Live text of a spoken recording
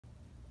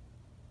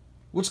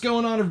What's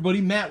going on, everybody?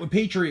 Matt with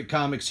Patriot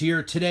Comics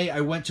here. Today I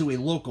went to a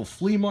local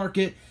flea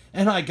market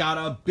and I got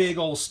a big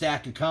old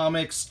stack of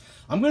comics.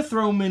 I'm going to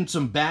throw them in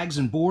some bags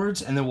and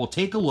boards and then we'll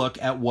take a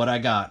look at what I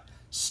got.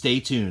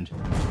 Stay tuned.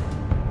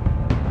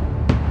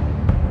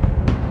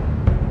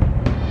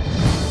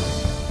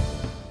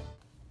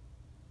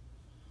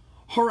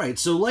 Alright,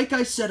 so like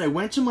I said, I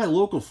went to my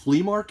local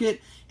flea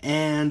market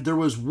and there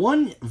was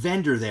one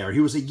vendor there. He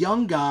was a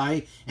young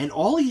guy and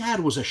all he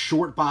had was a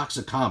short box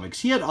of comics.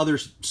 He had other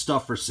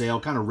stuff for sale,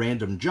 kind of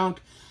random junk,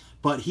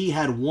 but he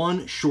had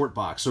one short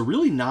box. So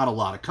really not a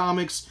lot of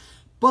comics,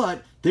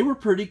 but they were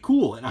pretty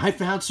cool and I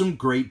found some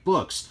great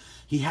books.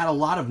 He had a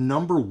lot of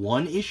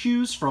 #1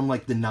 issues from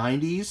like the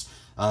 90s,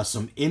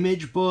 some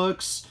Image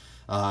books,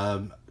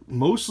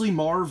 mostly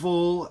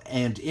Marvel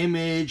and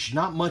Image,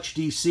 not much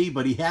DC,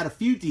 but he had a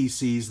few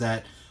DCs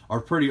that are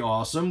pretty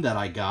awesome that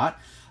I got.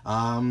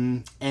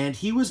 And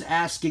he was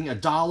asking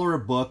 $1 a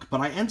book, but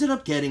I ended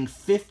up getting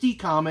 50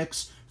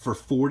 comics for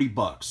 40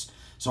 bucks.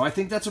 So I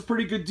think that's a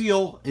pretty good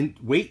deal, and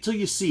wait till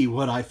you see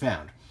what I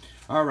found.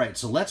 Alright,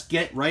 so let's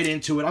get right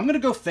into it. I'm going to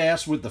go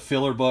fast with the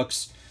filler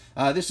books.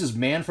 This is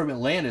Man from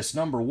Atlantis,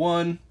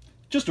 #1.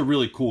 Just a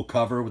really cool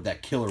cover with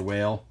that killer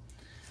whale.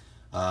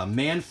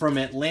 Man from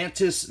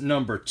Atlantis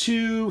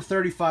 #2,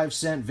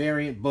 35-cent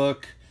variant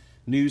book,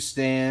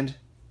 newsstand.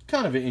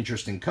 Kind of an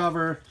interesting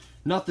cover,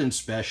 nothing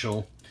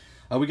special.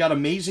 We got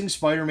Amazing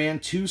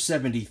Spider-Man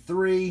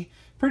 273,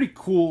 pretty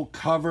cool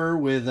cover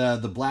with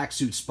the black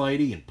suit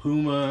Spidey and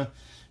Puma.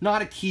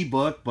 Not a key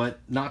book, but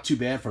not too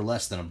bad for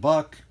less than a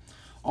buck.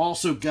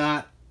 Also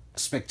got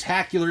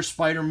Spectacular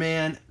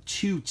Spider-Man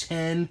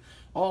 210,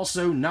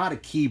 also not a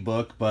key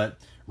book, but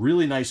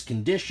really nice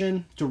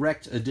condition,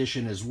 direct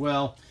edition as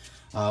well.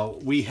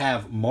 We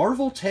have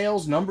Marvel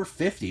Tales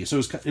 #50.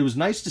 So it was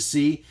nice to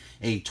see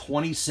a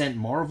 20-cent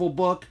Marvel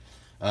book.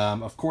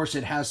 Of course,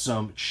 it has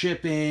some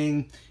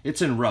chipping.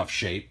 It's in rough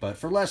shape, but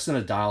for less than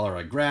 $1,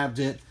 I grabbed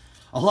it.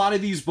 A lot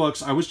of these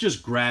books, I was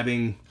just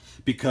grabbing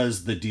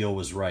because the deal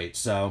was right.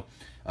 So,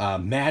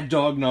 Mad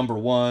Dog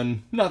 #1,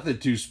 nothing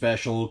too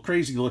special.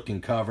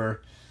 Crazy-looking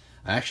cover.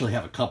 I actually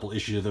have a couple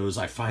issues of those.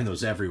 I find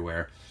those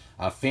everywhere.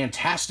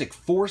 Fantastic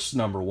Force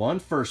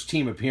 #1, first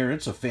team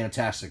appearance of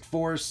Fantastic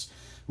Force.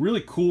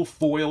 Really cool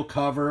foil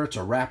cover. It's a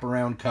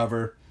wraparound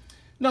cover.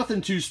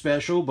 Nothing too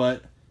special,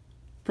 but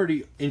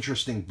pretty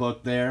interesting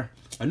book there.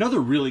 Another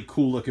really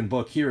cool looking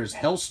book here is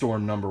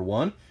Hellstorm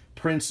 #1,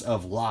 Prince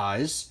of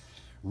Lies.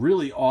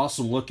 Really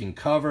awesome looking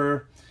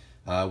cover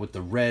with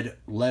the red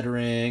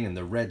lettering and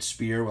the red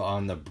spear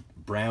on the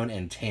brown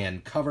and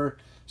tan cover.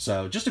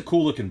 So just a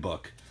cool looking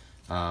book.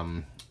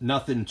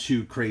 Nothing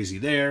too crazy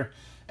there.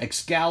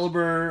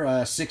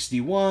 Excalibur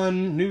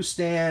 61,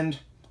 newsstand.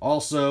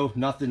 Also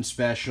nothing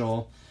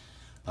special.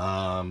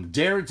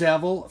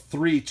 Daredevil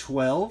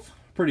 312,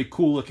 pretty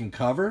cool looking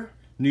cover.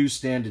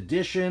 Newsstand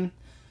edition.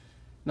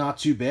 Not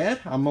too bad.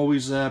 I'm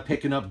always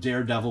picking up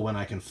Daredevil when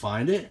I can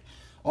find it.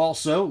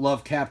 Also,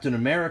 love Captain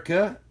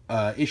America,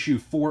 issue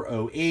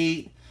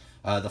 408,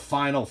 The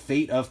Final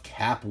Fate of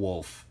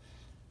Capwolf.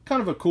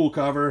 Kind of a cool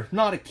cover.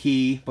 Not a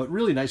key, but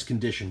really nice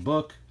condition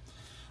book.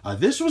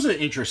 This was an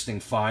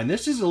interesting find.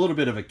 This is a little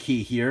bit of a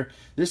key here.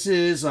 This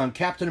is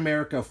Captain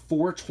America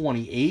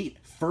 428,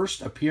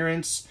 first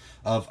appearance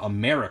of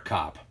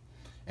AmeriCop.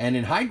 And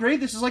in high grade,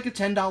 this is like a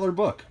 $10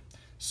 book.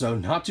 So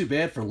not too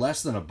bad for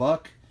less than a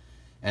buck.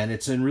 And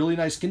it's in really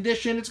nice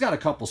condition. It's got a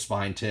couple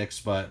spine ticks,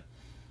 but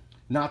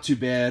not too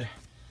bad.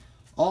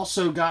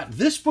 Also got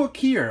this book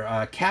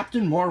here,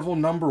 Captain Marvel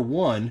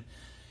 #1.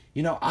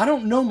 You know, I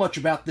don't know much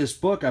about this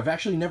book. I've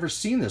actually never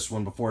seen this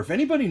one before. If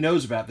anybody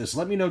knows about this,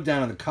 let me know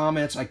down in the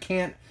comments. I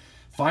can't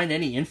find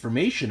any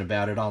information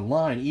about it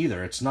online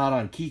either. It's not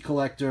on Key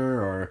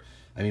Collector or,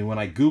 I mean, when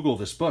I Google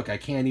this book, I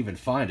can't even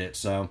find it.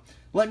 So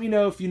let me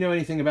know if you know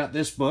anything about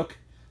this book.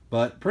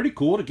 But pretty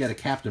cool to get a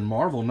Captain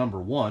Marvel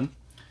 #1.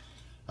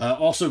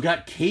 Also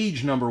got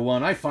Cage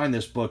 #1. I find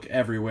this book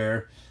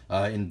everywhere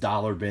in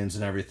dollar bins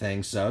and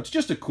everything. So it's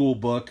just a cool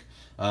book.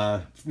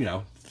 You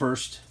know,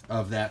 first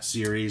of that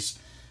series.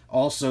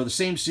 Also, the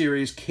same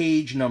series,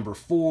 Cage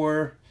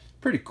 #4.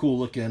 Pretty cool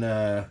looking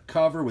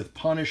cover with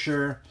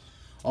Punisher.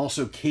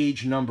 Also,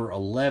 Cage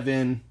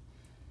 #11.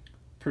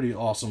 Pretty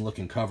awesome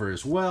looking cover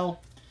as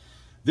well.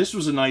 This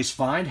was a nice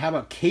find. How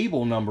about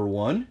Cable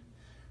 #1?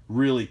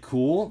 Really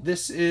cool.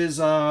 This is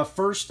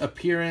first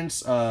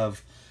appearance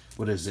of,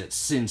 what is it,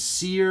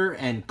 Sincere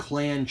and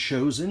Clan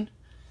Chosen.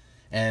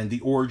 And the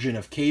origin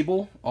of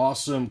Cable.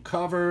 Awesome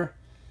cover.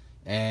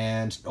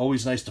 And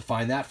always nice to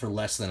find that for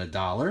less than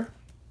 $1.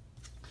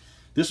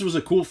 This was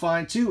a cool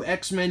find too.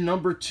 X-Men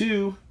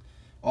 #2.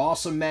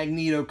 Awesome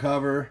Magneto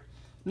cover.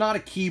 Not a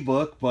key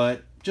book,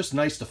 but just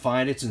nice to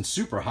find. It's in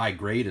super high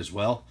grade as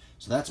well.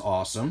 So that's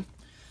awesome.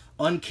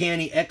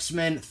 Uncanny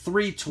X-Men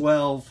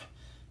 312.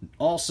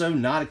 Also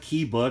not a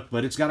key book,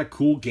 but it's got a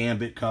cool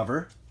Gambit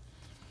cover.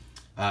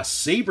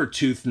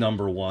 Sabretooth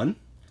 #1.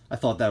 I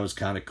thought that was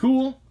kind of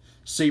cool.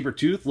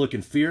 Sabretooth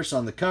looking fierce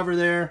on the cover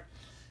there.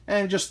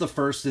 And just the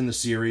first in the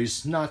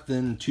series.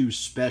 Nothing too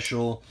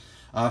special.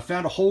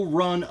 Found a whole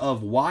run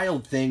of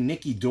Wild Thing,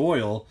 Nicky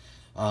Doyle.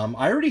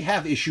 I already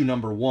have issue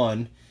number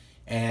 1,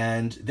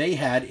 and they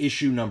had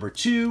issue number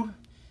 2,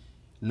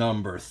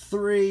 number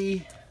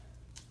 3,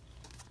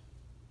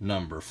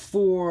 number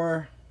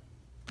 4,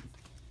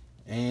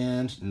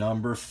 and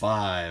number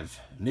 5.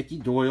 Nicky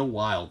Doyle,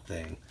 Wild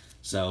Thing.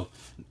 So,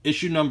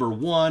 issue number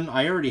 1,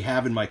 I already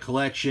have in my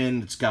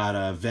collection. It's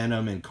got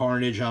Venom and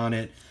Carnage on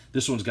it.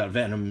 This one's got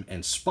Venom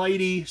and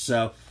Spidey.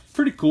 So,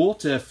 pretty cool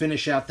to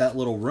finish out that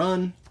little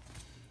run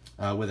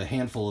with a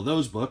handful of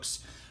those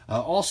books.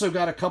 Also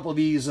got a couple of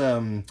these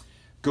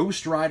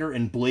Ghost Rider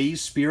and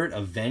Blaze Spirit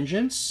of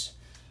Vengeance.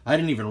 I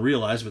didn't even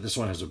realize, but this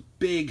one has a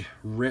big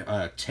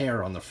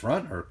tear on the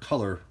front, or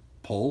color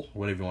pull,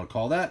 whatever you want to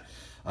call that.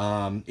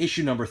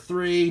 Issue number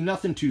 3,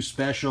 nothing too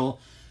special.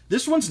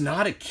 This one's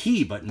not a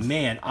key, but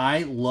man,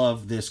 I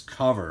love this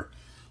cover.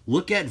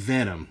 Look at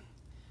Venom.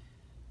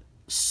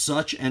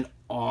 Such an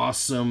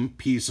awesome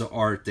piece of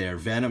art there.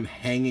 Venom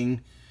hanging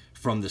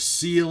from the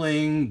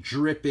ceiling,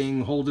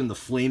 dripping, holding the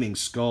flaming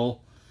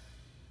skull.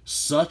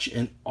 Such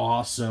an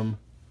awesome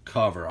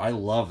cover. I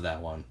love that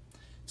one.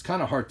 It's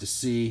kind of hard to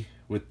see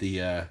with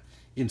the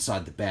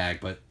inside the bag,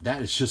 but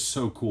that is just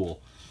so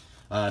cool.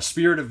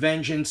 Spirit of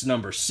Vengeance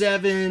number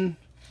 7.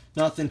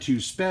 Nothing too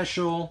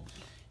special.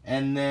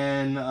 And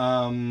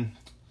then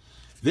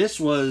this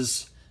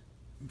was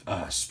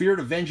Spirit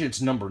of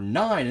Vengeance number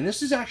 9, and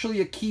this is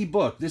actually a key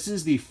book. This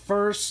is the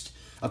first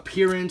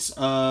appearance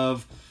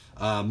of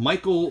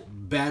Michael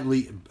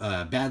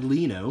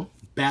Badalino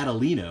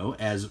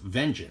as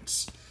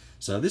Vengeance.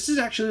 So this is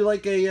actually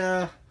like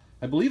a,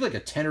 I believe like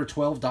a $10 or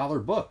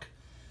 $12 book,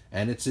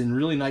 and it's in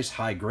really nice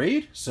high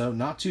grade, so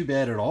not too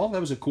bad at all. That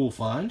was a cool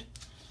find.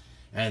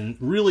 And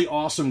really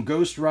awesome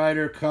Ghost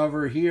Rider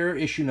cover here,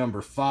 issue number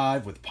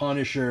 5 with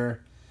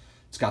Punisher.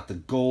 It's got the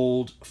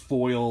gold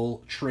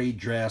foil trade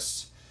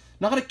dress.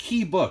 Not a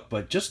key book,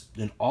 but just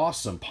an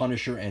awesome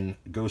Punisher and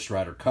Ghost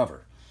Rider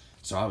cover.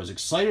 So I was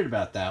excited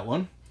about that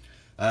one.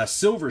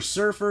 Silver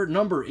Surfer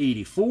number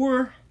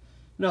 84.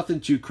 Nothing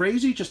too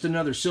crazy, just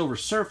another Silver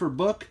Surfer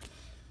book.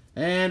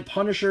 And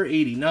Punisher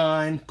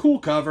 89. Cool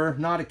cover,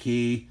 not a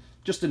key.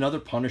 Just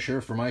another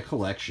Punisher for my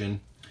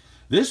collection.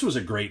 This was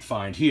a great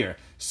find here.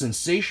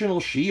 Sensational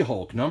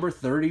She-Hulk, number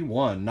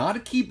 31. Not a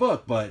key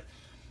book, but,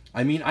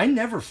 I mean, I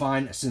never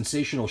find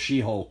Sensational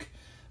She-Hulk,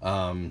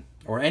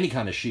 or any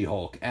kind of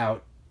She-Hulk,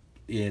 out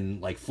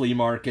in, like, flea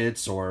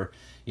markets, or,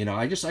 you know,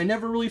 I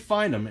never really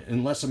find them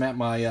unless I'm at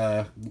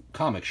my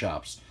comic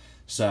shops.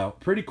 So,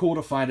 pretty cool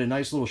to find a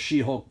nice little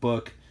She-Hulk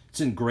book. It's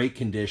in great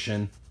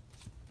condition.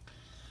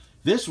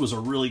 This was a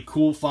really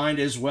cool find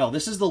as well.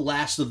 This is the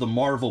last of the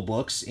Marvel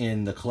books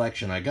in the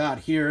collection I got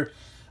here.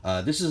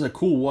 This is a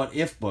cool What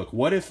If book.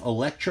 What If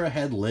Elektra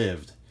Had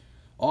Lived?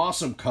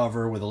 Awesome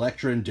cover with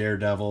Elektra and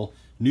Daredevil.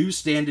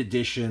 Newsstand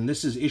edition.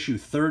 This is issue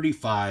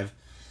 35.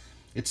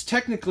 It's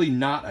technically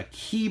not a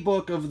key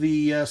book of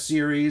the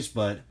series,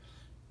 but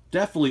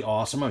definitely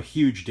awesome. I'm a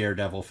huge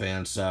Daredevil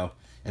fan, so,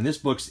 and this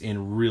book's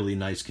in really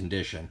nice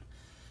condition.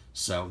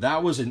 So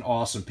that was an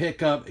awesome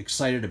pickup.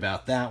 Excited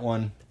about that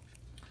one.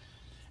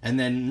 And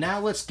then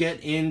now let's get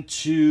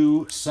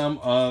into some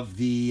of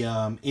the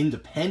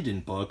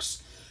independent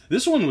books.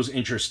 This one was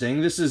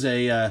interesting. This is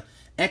a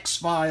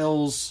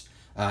X-Files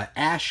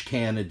Ash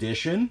Can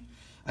edition.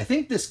 I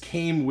think this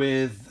came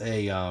with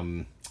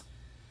a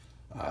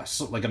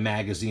like a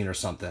magazine or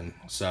something.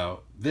 So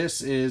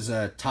this is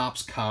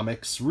Topps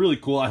Comics. Really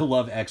cool. I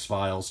love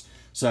X-Files.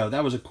 So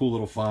that was a cool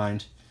little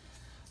find.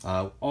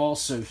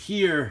 Also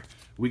here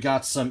we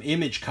got some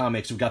Image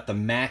Comics. We got the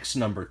Max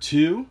number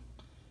 2.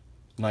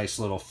 Nice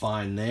little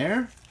find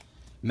there.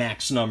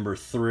 Max number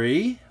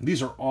 3.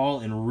 These are all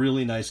in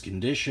really nice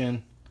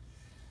condition.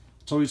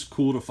 It's always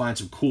cool to find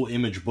some cool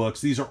Image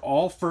books. These are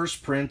all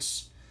first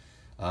prints.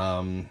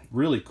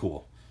 Really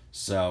cool.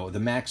 So, the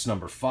Max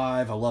number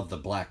 5. I love the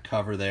black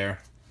cover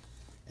there.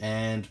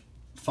 And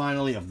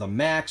finally, of the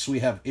Max, we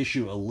have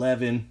issue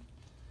 11.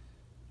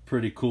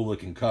 Pretty cool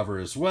looking cover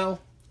as well.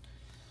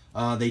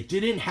 They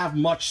didn't have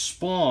much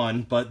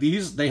Spawn, but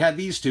they had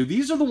these two.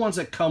 These are the ones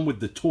that come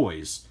with the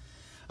toys.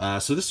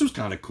 So this was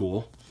kind of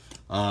cool.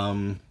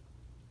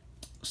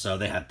 So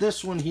they had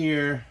this one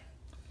here.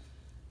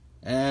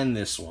 And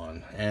this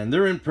one. And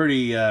they're in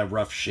pretty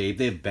rough shape.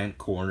 They have bent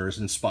corners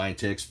and spine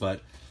ticks,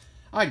 but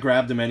I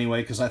grabbed them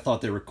anyway because I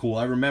thought they were cool.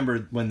 I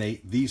remember when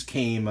these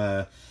came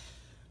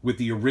with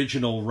the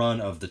original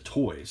run of the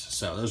toys.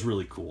 So that was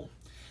really cool.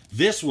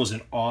 This was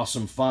an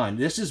awesome find.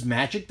 This is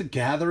Magic the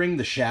Gathering,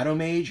 the Shadow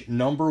Mage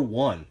number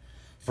 1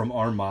 from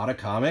Armada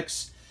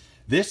Comics.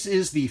 This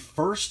is the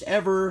first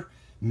ever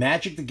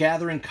Magic the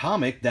Gathering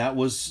comic that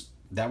was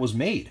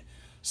made.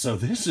 So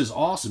this is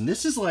awesome.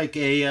 This is like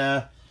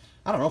a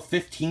I don't know,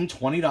 $15,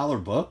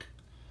 $20 book.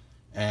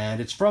 And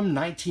it's from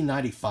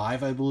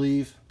 1995, I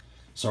believe.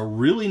 So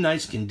really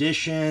nice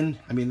condition.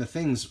 I mean, the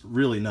thing's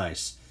really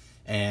nice.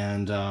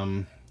 And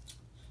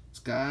it's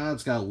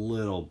got a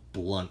little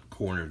blunt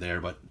corner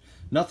there, but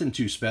nothing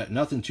too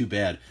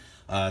bad.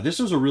 This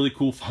was a really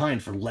cool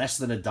find for less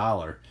than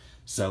 $1.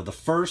 So the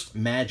first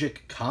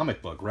Magic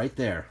comic book right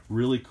there.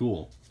 Really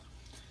cool.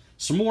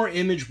 Some more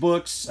Image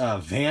books.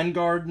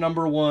 Vanguard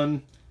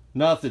 #1.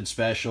 Nothing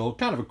special.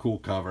 Kind of a cool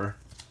cover.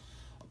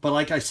 But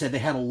like I said, they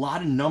had a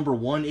lot of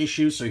 #1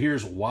 issues. So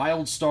here's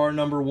Wildstar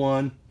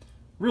 #1.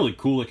 Really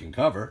cool looking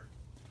cover.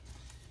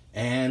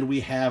 And we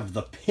have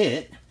The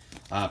Pit.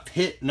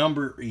 Pit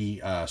number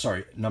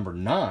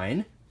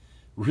 9.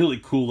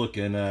 Really cool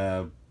looking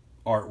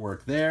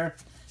artwork there.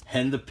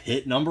 And The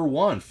Pit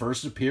 #1.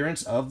 First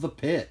appearance of The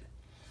Pit.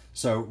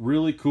 So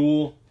really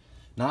cool.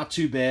 Not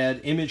too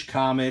bad. Image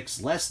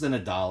Comics. Less than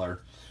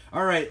 $1.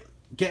 All right.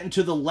 Getting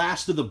to the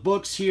last of the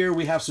books here.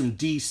 We have some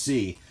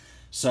DC.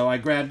 So I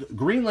grabbed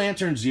Green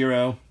Lantern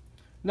Zero.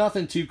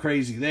 Nothing too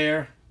crazy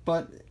there.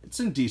 But it's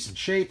in decent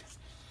shape.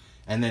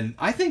 And then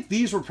I think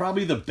these were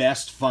probably the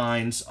best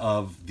finds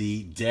of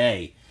the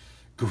day.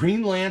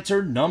 Green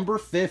Lantern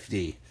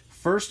 #50.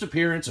 First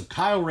appearance of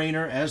Kyle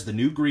Rayner as the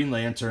new Green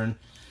Lantern.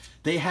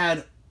 They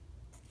had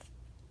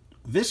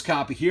this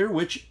copy here,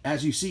 which,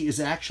 as you see, is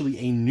actually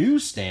a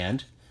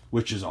newsstand,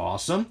 which is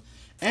awesome.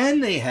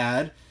 And they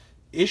had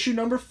issue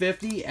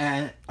 #50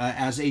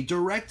 as a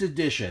direct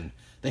edition.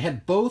 They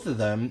had both of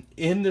them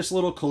in this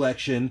little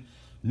collection,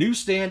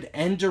 newsstand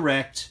and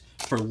direct,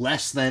 for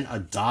less than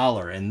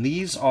 $1. And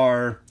these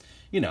are,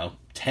 you know,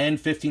 $10,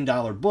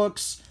 $15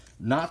 books.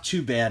 Not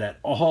too bad at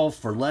all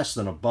for less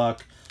than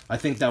 $1. I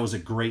think that was a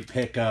great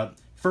pickup.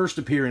 First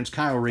appearance,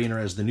 Kyle Rayner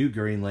as the new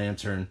Green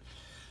Lantern.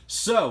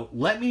 So,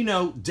 let me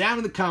know down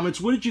in the comments,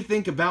 what did you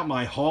think about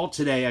my haul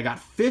today? I got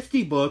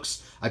 50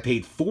 books. I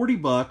paid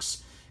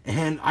 $40.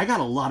 And I got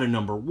a lot of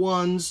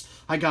 #1s.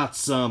 I got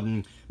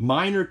some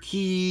minor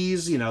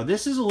keys. You know,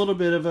 this is a little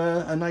bit of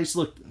a nice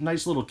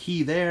little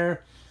key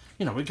there.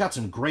 You know, we got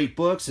some great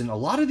books, and a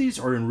lot of these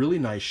are in really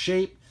nice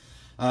shape.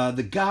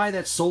 The guy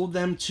that sold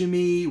them to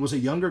me was a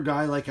younger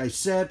guy, like I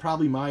said,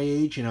 probably my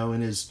age, you know,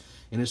 in his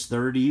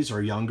 30s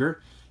or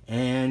younger.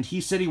 And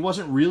he said he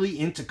wasn't really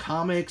into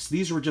comics.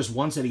 These were just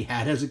ones that he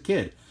had as a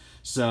kid.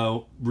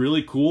 So,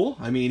 really cool.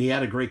 I mean, he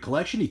had a great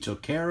collection. He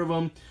took care of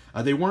them.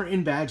 They weren't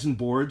in bags and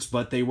boards,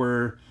 but they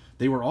were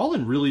all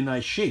in really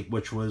nice shape,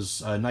 which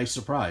was a nice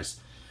surprise.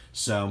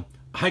 So,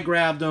 I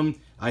grabbed them.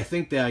 I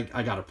think that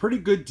I got a pretty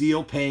good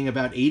deal, paying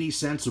about 80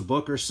 cents a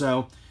book or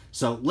so.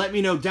 So let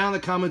me know down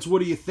in the comments,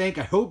 what do you think?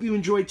 I hope you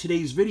enjoyed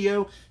today's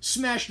video.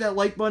 Smash that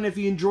like button if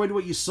you enjoyed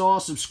what you saw.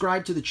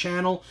 Subscribe to the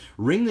channel.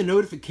 Ring the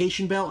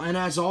notification bell. And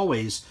as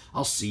always,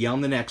 I'll see you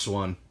on the next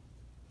one.